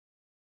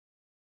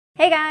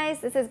Hey guys,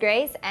 this is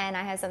Grace and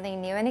I have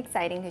something new and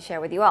exciting to share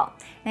with you all.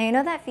 Now you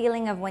know that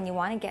feeling of when you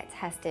want to get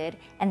tested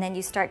and then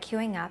you start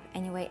queuing up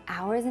and you wait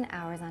hours and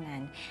hours on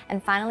end.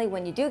 And finally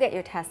when you do get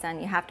your test done,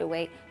 you have to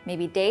wait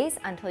maybe days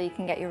until you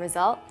can get your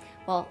result.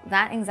 Well,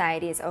 that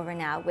anxiety is over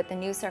now with the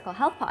new Circle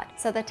Healthpod.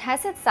 So the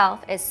test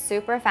itself is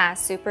super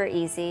fast, super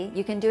easy.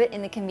 You can do it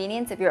in the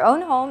convenience of your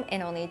own home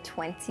in only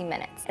 20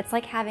 minutes. It's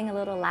like having a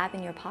little lab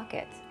in your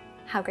pocket.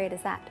 How great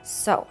is that?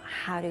 So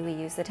how do we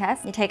use the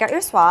test? You take out your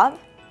swab.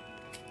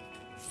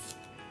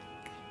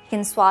 You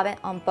can swab it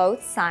on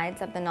both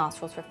sides of the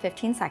nostrils for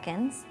 15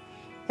 seconds.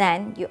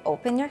 Then you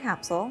open your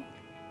capsule,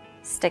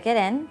 stick it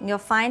in. You'll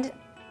find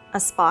a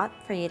spot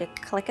for you to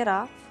click it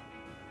off,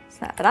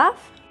 snap it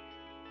off.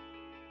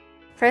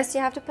 First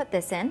you have to put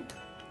this in.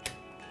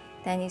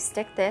 Then you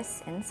stick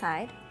this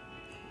inside,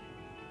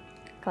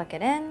 click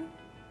it in,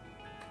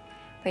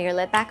 put your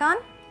lid back on,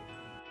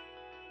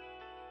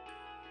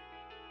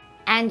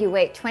 and you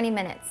wait 20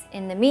 minutes.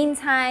 In the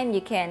meantime,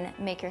 you can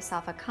make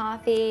yourself a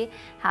coffee,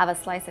 have a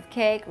slice of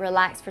cake,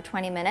 relax for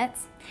 20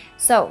 minutes.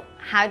 So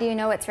how do you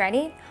know it's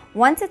ready?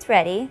 Once it's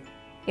ready,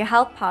 your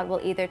Healthpod will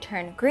either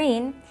turn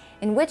green,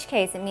 in which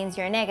case it means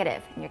you're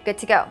negative and you're good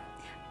to go.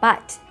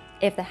 But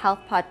if the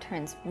Healthpod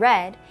turns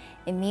red,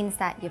 it means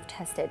that you've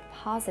tested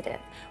positive,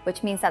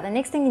 which means that the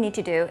next thing you need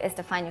to do is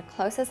to find your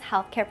closest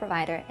healthcare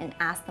provider and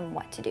ask them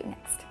what to do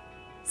next.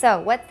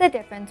 So what's the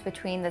difference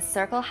between the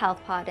Circle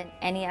Healthpod and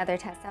any other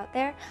test out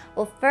there?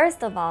 Well,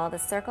 first of all, the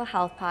Circle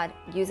Healthpod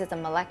uses a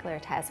molecular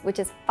test, which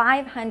is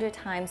 500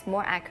 times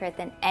more accurate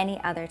than any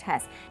other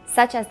test,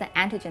 such as the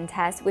antigen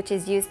test, which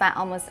is used by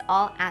almost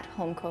all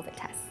at-home COVID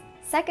tests.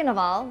 Second of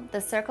all,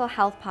 the Circle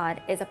Healthpod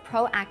is a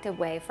proactive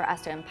way for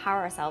us to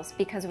empower ourselves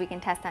because we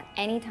can test at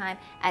any time,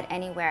 at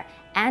anywhere,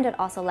 and it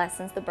also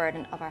lessens the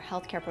burden of our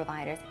healthcare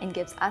providers and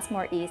gives us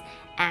more ease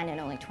and in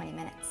only 20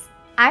 minutes.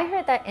 I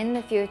heard that in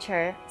the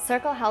future,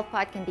 Circle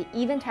Healthpod can be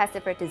even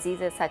tested for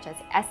diseases such as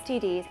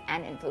STDs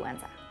and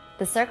influenza.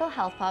 The Circle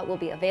Healthpod will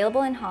be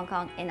available in Hong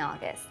Kong in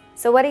August.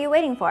 So what are you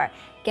waiting for?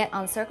 Get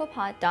on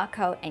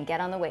circlepod.co and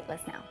get on the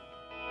waitlist now.